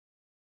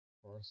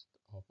First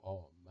of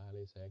all,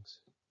 many thanks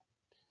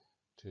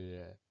to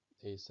the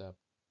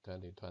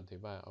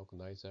ISAP2021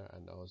 organizer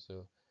and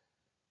also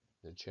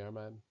the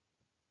chairman,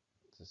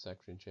 the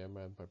section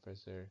chairman,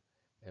 Professor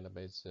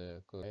Elizabeth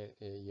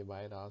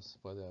invite us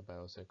for the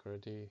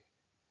biosecurity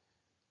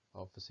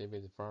of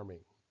seaweed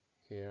farming.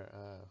 Here,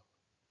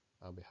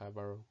 on behalf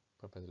of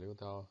Professor Liu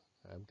Tao,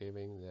 I'm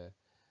giving the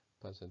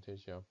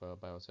presentation of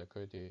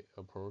biosecurity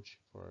approach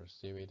for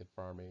seaweed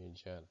farming in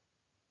China.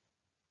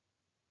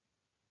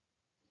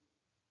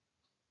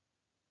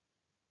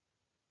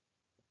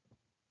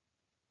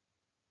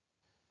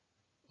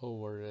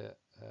 Over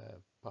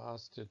the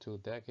past 2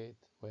 decades,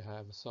 we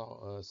have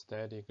saw a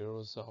steady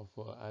growth of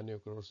annual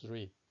growth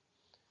rate,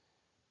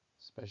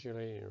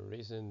 especially in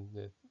recent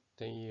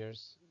 10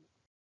 years.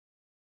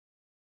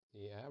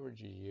 The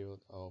average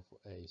yield of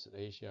East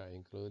Asia,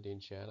 including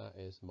China,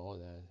 is more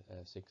than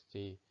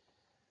 66%.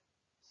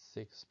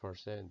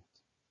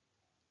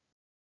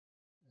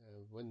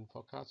 When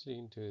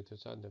forecasting to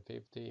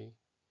 2050,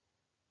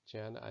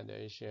 China and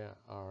Asia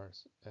are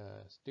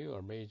still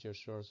a major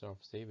source of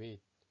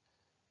seaweed.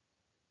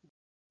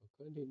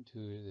 According to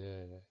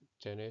the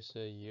Chinese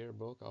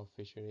Yearbook of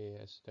Fishery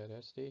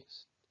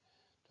Statistics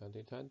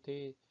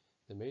 2020,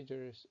 the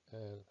major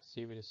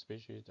seaweed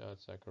species are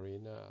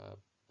Saccharina,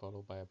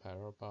 followed by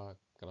Paropa,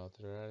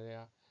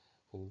 Glaciaria,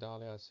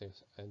 Hundalia,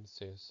 and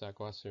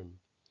Saguasum,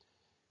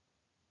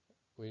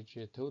 which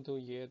total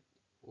yield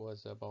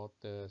was about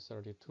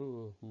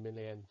 32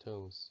 million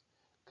tons.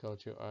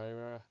 Culture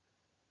area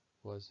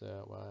was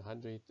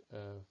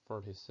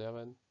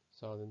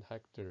 147,000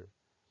 hectares.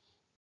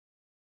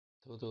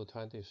 Total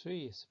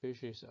 23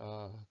 species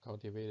are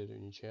cultivated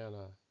in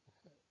China.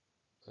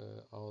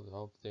 Out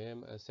of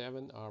them,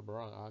 7 are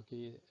brown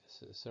algae,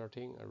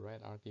 13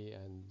 red algae,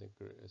 and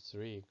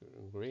 3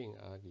 green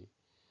algae.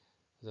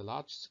 The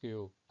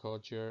large-scale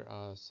culture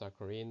are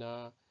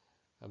Saccharina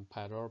and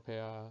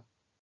Pyropia.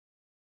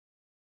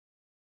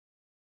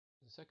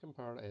 The second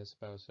part is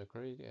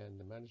biosecurity and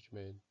the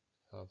management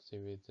of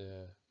seaweed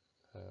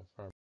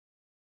farming.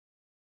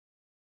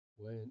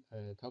 When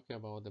talking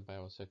about the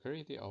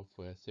biosecurity of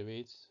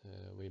seaweeds,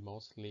 we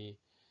mostly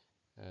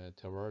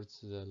towards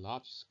the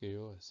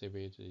large-scale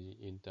seaweed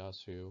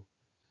industry.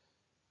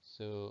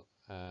 So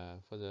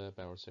for the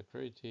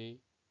biosecurity,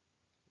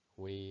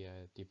 we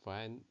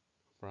define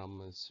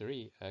from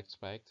 3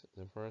 aspects.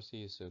 The first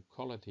is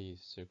quality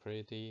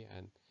security,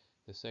 and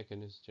the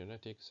second is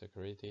genetic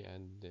security,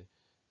 and the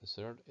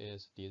third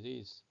is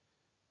disease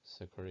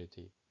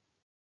security.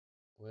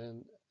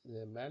 When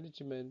the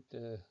management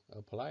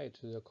applied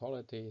to the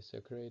quality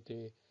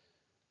security,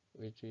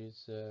 which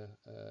is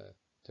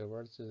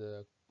towards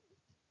the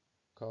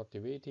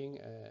cultivating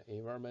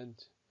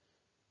environment,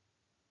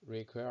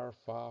 require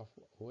far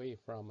away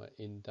from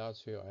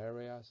industrial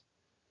areas,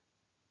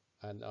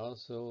 and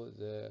also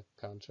the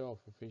control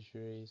of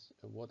fisheries,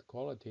 water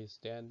quality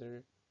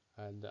standard,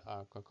 and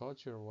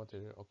aquaculture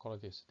water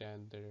quality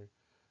standard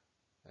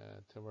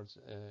towards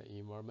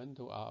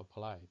environmental are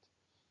applied.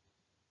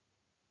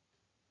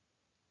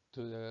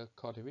 To the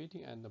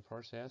cultivating and the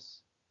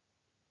process,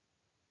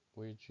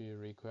 which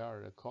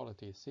require the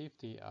quality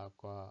safety of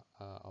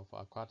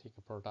aquatic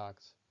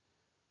products,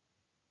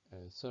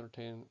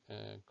 certain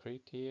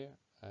criteria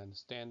and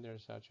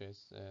standards such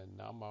as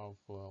number of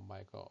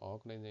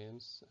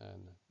microorganisms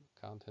and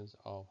contents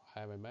of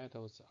heavy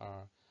metals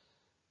are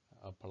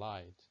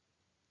applied.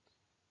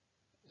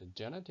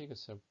 Genetic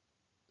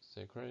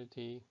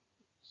security,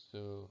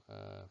 so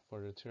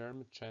for the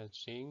term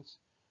transgenes,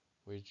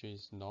 which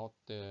is not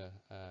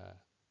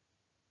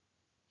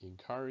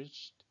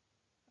encouraged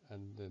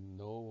and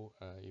no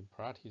in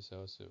practice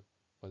also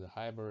for the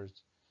hybrid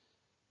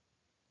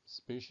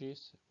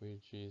species,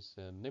 which is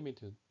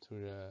limited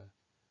to a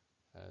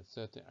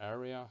certain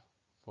area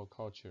for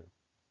culture.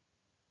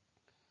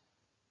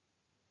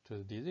 To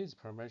the disease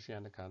prevention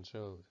and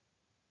control,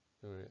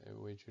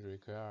 which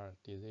require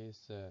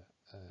disease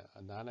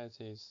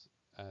analysis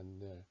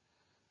and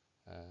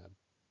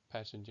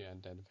pathogen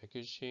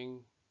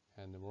identification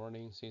and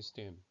warning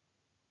system.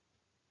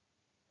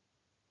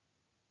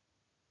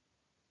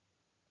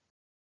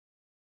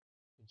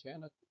 In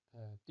China,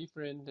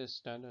 different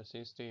standard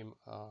systems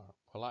are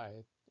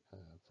applied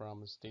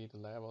from state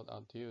level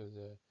until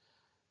the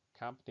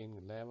company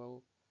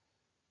level.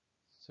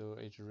 So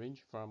it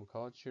ranges from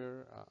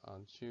culture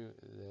unto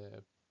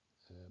the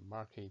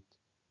market.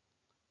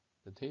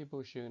 The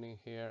table showing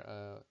here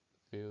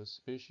few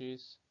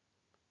species.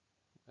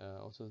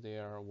 Also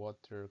there are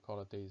water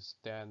quality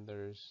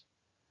standards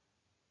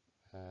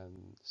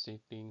and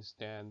seedling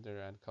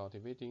standard and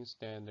cultivating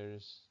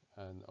standards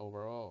and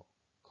overall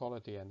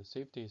quality and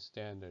safety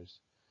standards.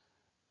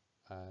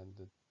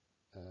 And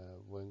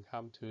when it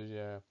comes to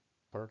the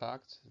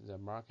products, the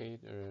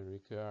market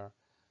require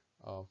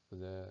of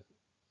the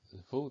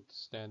food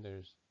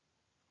standards,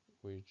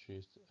 which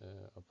is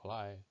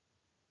applied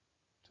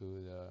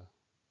to the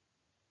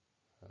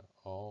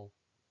all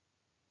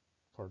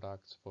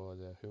products for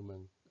the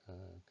human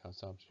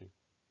consumption.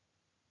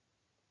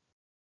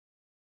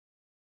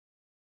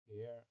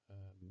 Here,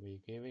 we're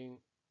giving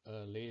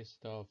a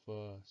list of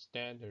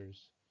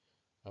standards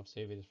of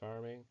seaweed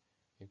farming,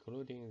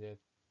 including the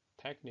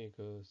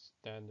technical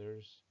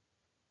standards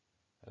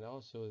and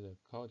also the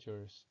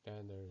cultural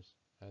standards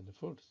and the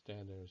food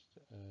standards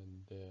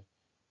and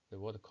the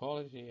water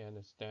quality and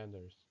the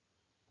standards.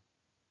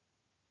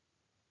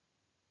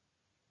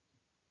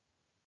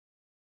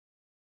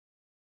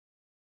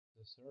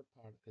 The third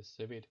part is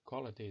seaweed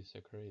quality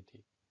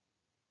security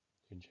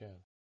in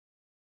China.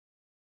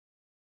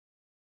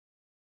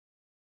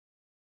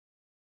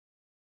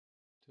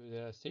 To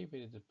the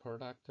seaweed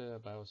product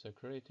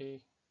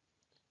biosecurity,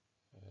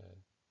 uh,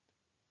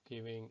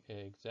 giving an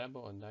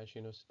example on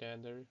national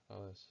standard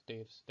or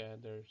state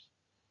standards,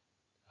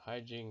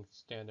 hygiene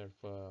standard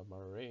for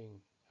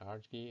marine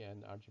algae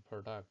and algae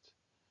products,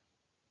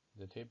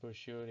 the table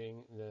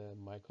showing the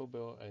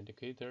microbial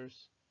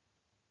indicators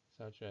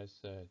such as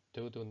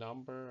total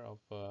number of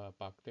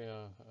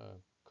bacteria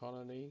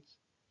colonies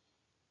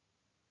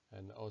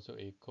and also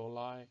E.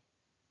 coli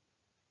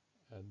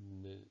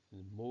and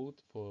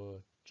mood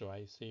for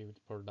dry seaweed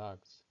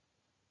products,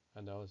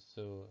 and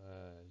also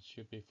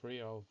should be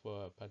free of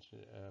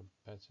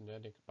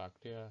pathogenic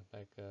bacteria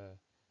like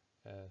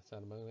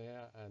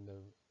Salmonella and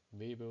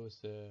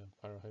Vibus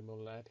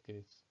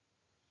parahemolyticus,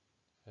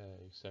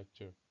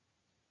 etc.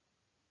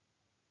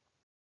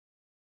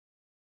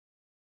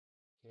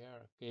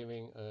 Here,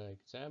 giving an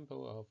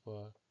example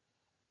of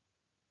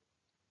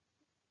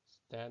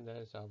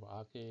standards of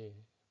algae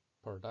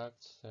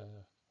products,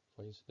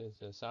 for instance,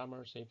 the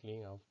summer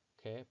seedling of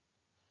cape,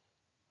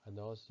 and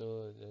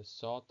also the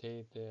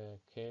salted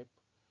cape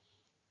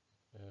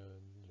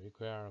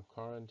require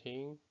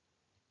quarantine,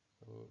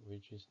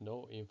 which is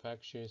no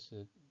infectious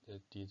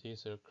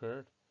disease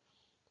occurred,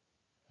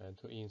 and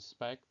to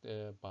inspect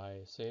by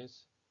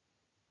sense,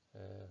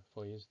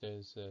 for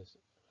instance,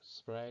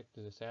 spread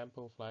the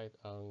sample flight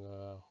on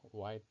a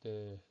white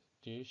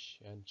dish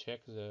and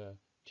check the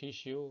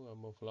tissue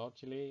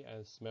morphologically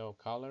and smell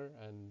color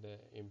and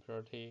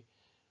impurity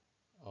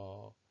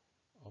of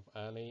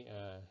any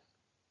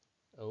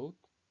oat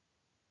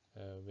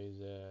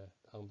with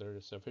under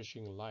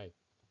sufficient light.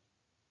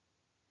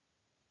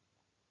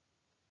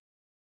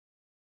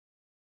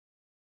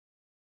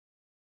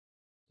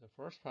 The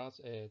first part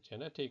is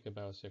genetic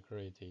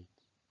biosecurity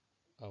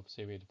of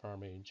seaweed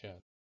farming in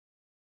China.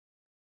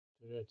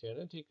 To the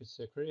genetic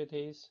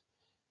securities,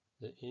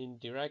 the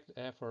indirect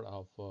effort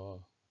of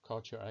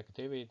cultural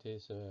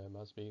activities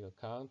must be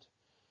accounted.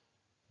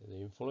 The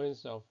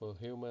influence of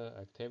human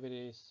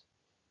activities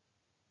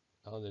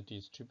on the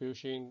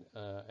distribution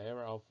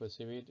area of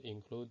seaweed,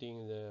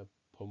 including the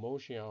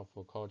promotion of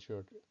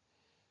culture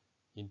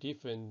in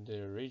different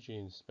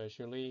regions,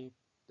 especially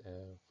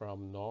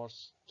from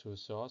north to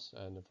south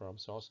and from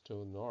south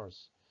to north,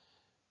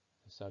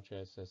 such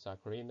as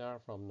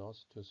Saccharina from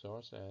north to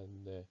south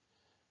and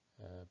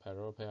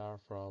Pyropia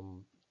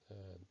from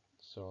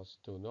south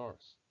to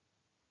north.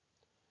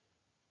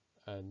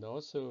 And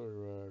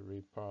also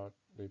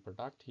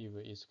reproductive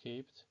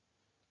escapes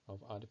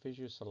of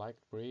artificial select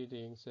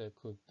breedings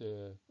could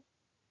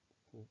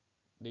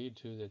lead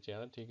to the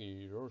genetic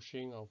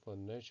erosion of a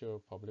natural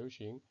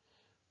population,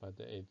 but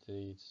it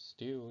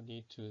still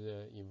need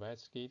to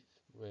investigate,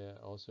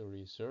 also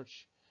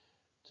research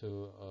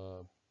to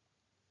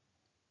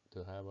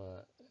have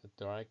a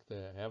direct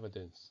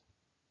evidence.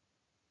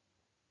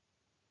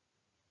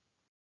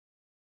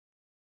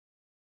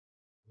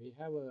 We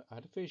have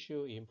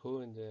artificial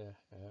input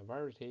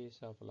varieties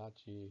of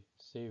large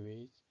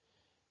seaweeds,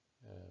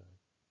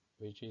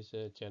 which is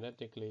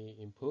genetically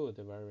improved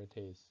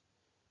varieties,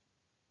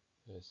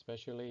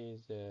 especially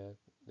the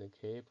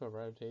Cape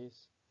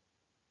varieties.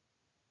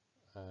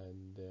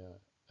 And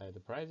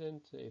at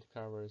present, it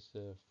covers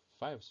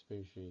 5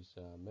 species,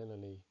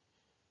 mainly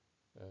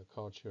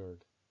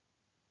cultured,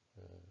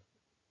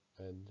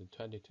 and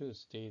 22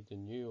 state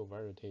new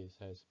varieties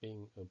has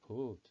been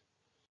approved.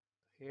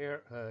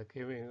 Here,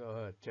 giving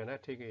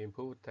genetic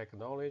input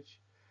technology,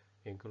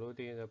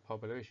 including the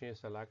population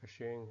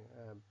selection,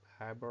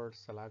 hybrid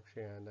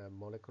selection, and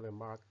molecular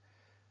mark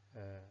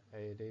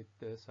aided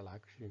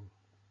selection.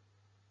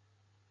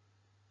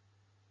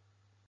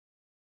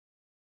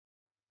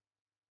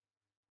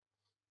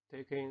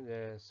 Taking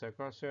the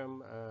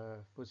Sargassum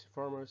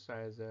fusiformis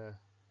as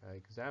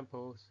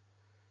examples,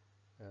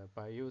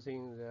 by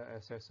using the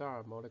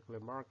SSR molecular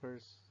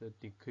markers, the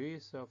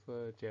decrease of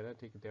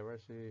genetic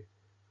diversity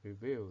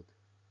revealed,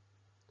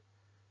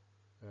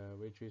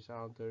 which is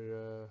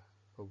under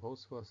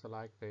proposal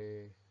select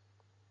the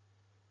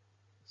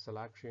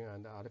selection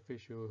and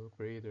artificial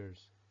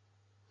breeders.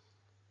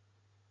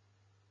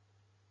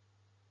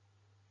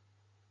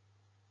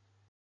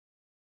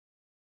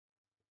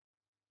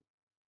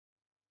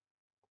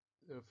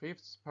 The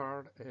fifth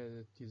part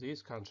is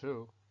disease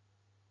control.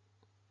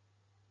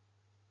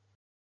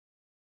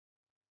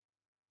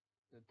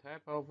 The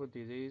type of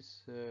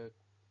disease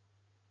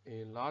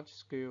in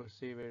large-scale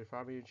seaweed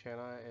farming in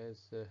China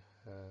is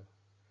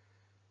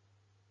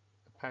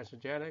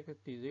pathogenic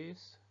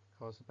disease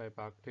caused by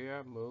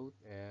bacteria, mold,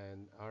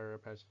 and other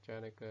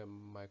pathogenic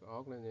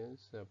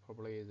microorganisms,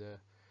 probably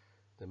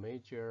the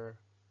major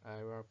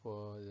area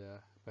for the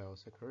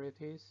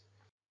biosecurities.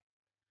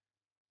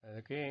 And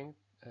again,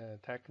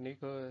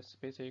 technical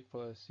specific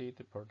for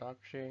seed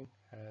production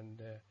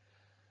and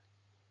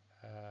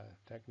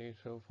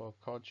technical for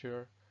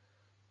culture.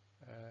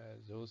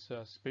 Those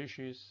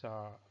species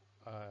are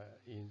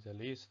in the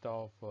list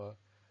of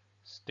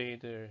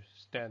state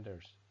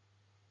standards.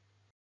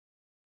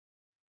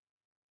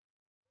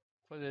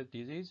 For the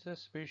disease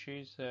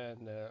species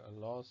and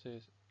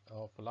losses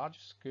of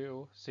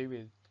large-scale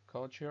seaweed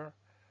culture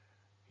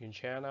in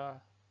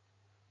China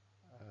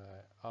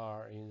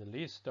are in the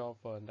list of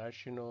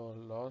national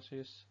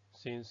losses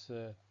since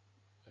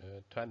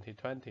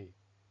 2020.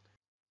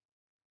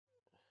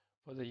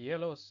 For the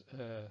yellow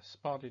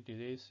spotted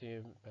disease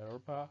in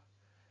Europa,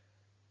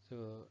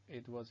 so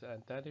it was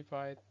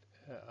identified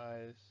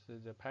as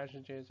the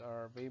pathogens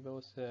are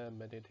Vibos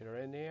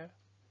mediterranea,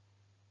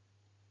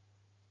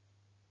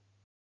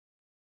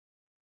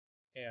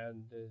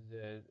 and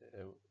the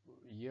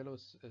yellow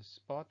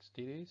spot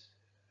disease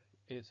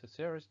is a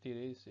serious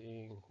disease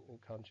in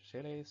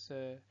Conchilias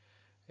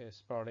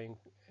sprouting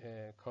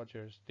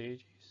culture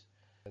stages.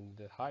 And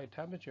the high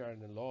temperature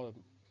and the low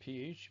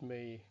pH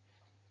may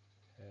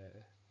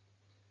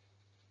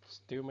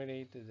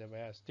stimulate the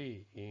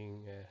VSD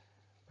in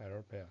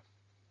Europa.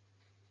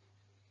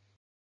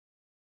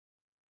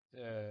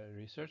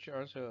 Research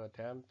also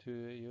attempt to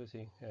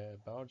using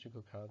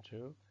biological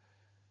control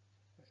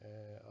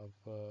of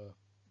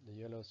the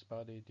yellow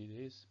spotted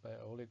disease by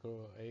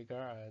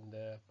oligo-agar and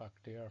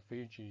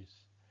bacteriophages.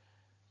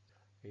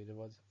 It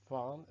was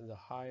found the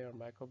higher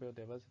microbial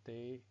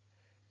diversity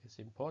is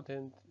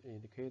important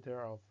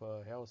indicator of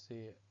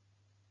healthy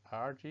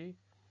algae,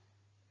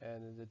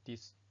 and the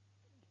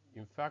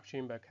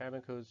disinfection by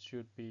chemicals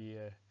should be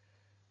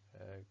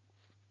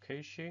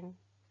caching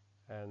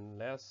and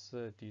less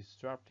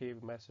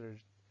disruptive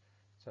methods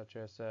such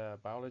as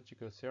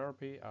biological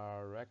therapy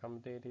are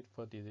recommended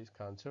for disease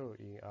control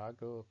in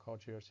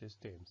agricultural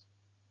systems.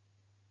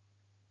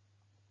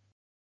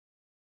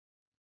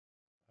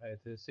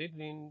 At the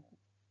seedling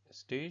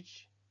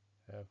stage,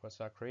 for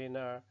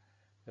Saccharina,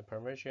 the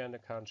prevention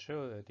and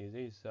control of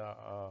disease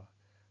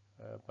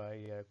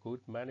by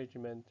good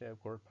management,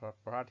 good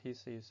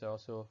practice is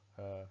also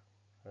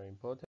very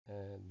important.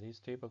 And this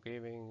table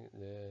giving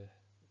the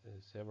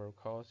several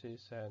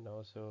causes and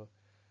also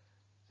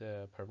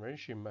the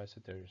prevention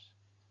methods.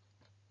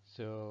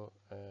 So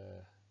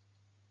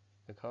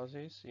the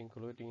causes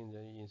including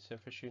the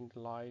insufficient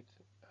light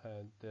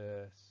and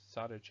the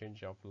sudden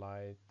change of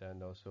light,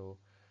 and also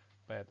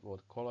bad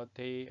water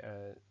quality,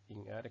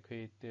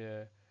 inadequate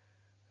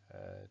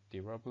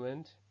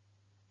development.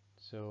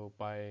 So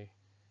by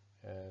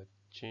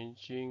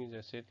changing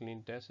the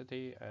seedling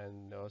density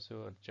and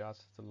also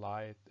adjust the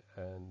light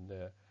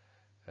and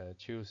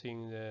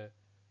choosing the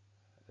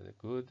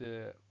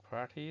good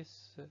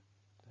practice,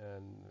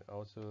 and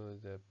also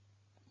the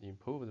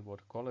improved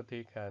water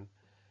quality can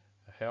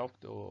help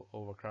to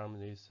overcome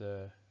this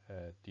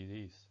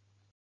disease.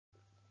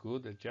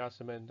 Good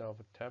adjustment of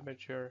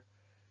temperature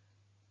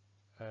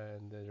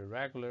and the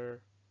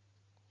regular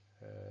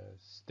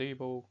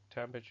stable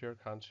temperature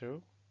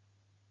control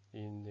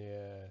in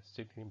the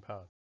seedling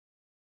pond.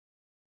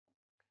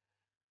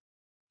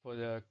 For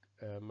the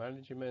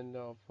management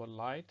of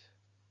light,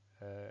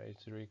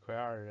 it's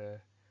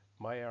required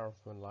measure of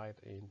light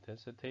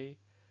intensity,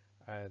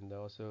 and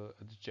also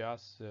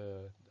adjust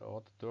the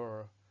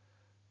outdoor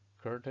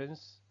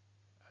curtains,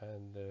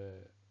 and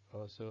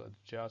also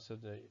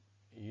adjust the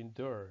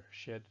indoor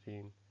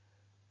shading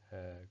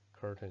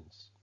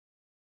curtains.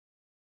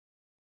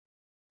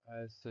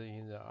 As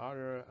in the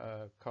other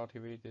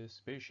cultivated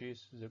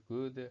species, the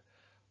good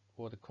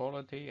water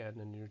quality and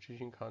the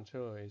nutrition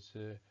control is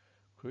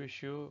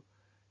crucial.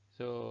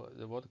 So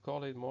the water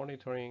quality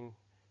monitoring,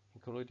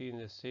 including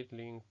the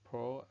seedling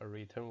pro, a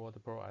return water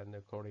pro, and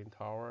the cooling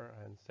tower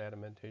and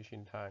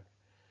sedimentation tank.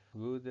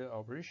 Good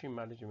operation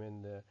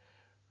management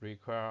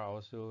require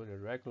also the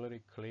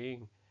regularly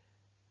clean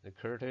the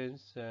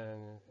curtains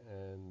and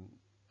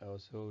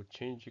also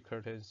change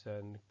curtains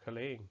and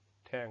clean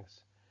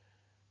tanks.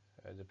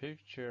 The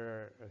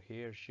picture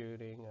here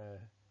showing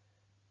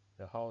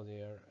how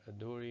they are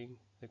doing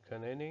the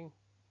cleaning,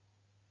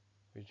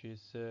 which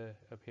is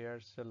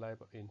appears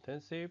labor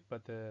intensive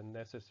but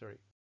necessary.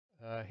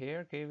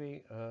 Here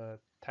giving a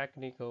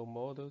technical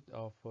model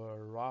of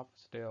rough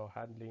steel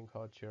handling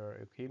culture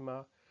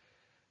equipment,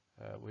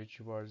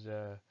 which was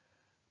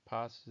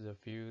passed the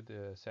field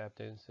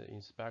acceptance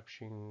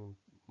inspection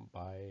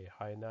by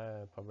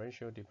Hainan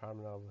Provincial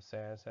Department of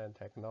Science and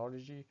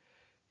Technology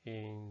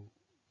in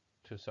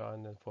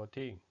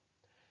 2014,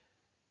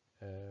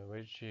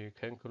 which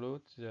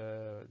concludes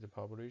the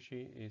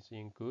population is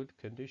in good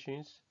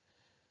conditions,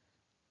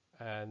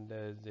 and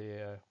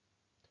the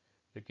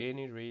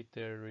gaining rate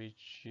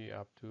reached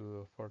up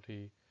to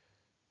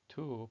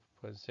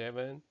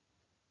 42.7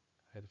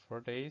 at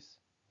 4 days,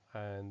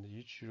 and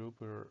each group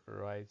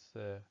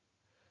rises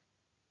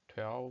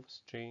 12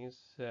 strings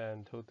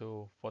and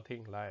total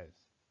 14 lines.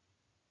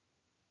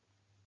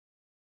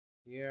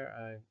 Here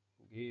I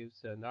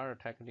gives another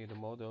technical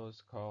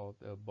models called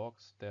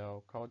box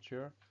style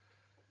culture,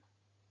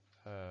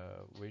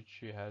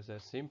 which has a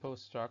simple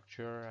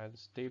structure and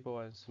stable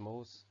and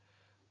smooth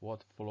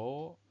water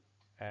flow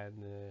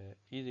and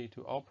easy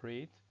to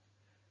operate,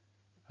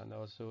 and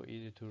also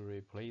easy to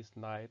replace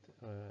light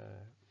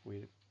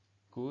with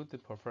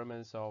good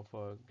performance of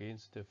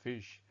against the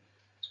fish,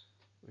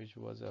 which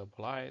was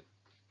applied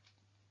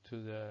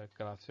to the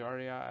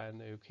Glaciaria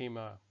and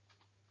Euchema.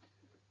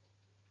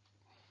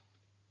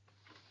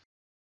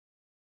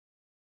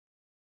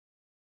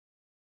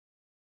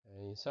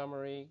 In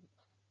summary,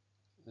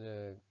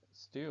 the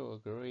still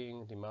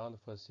growing demand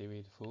for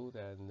seaweed food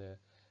and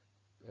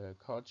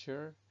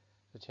culture,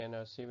 the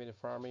China seaweed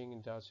farming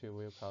industry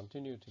will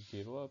continue to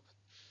develop,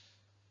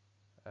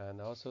 and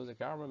also the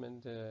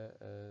government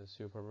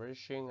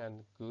supervision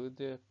and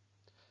good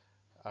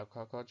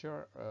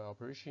aquaculture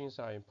operations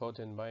are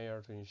important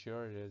measures to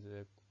ensure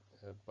the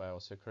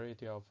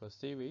biosecurity of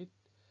seaweed.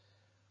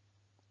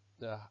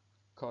 The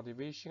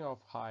cultivation of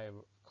high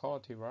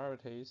quality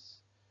varieties,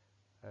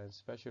 and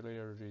especially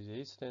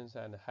resistance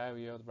and high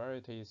yield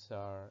varieties,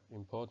 are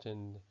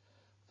important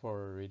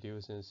for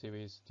reducing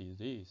seaweed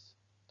disease,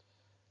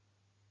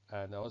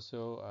 and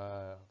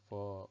also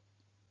for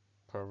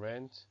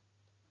prevent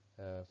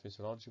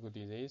physiological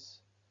disease,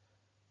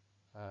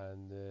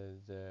 and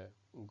the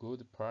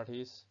good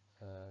practice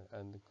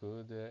and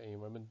good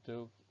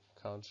environmental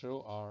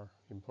control are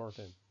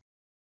important.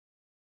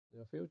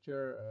 The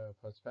future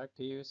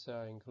perspectives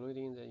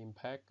including the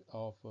impact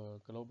of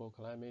global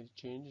climate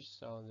change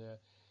on the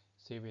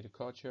seaweed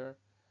culture,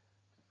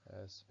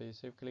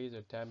 specifically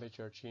the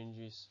temperature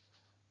changes,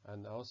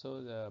 and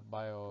also the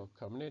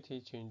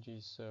biocommunity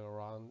changes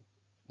around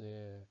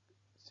the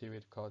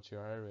seaweed culture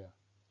area.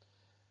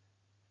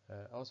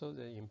 Also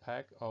the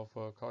impact of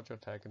cultural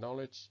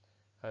technology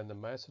and the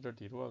method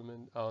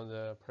development on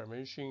the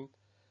prevention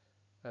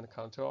and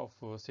control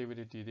of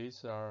seaweed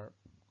disease are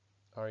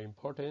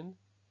important,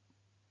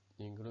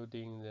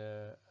 including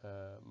the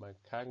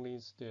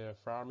mechanized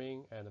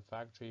farming and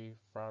factory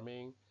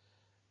farming,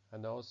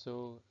 and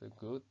also the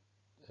good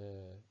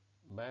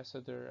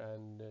method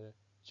and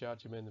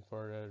judgment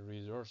for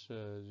resource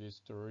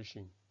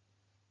restoration.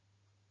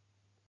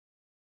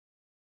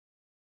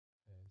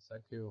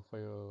 Thank you for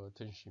your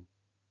attention.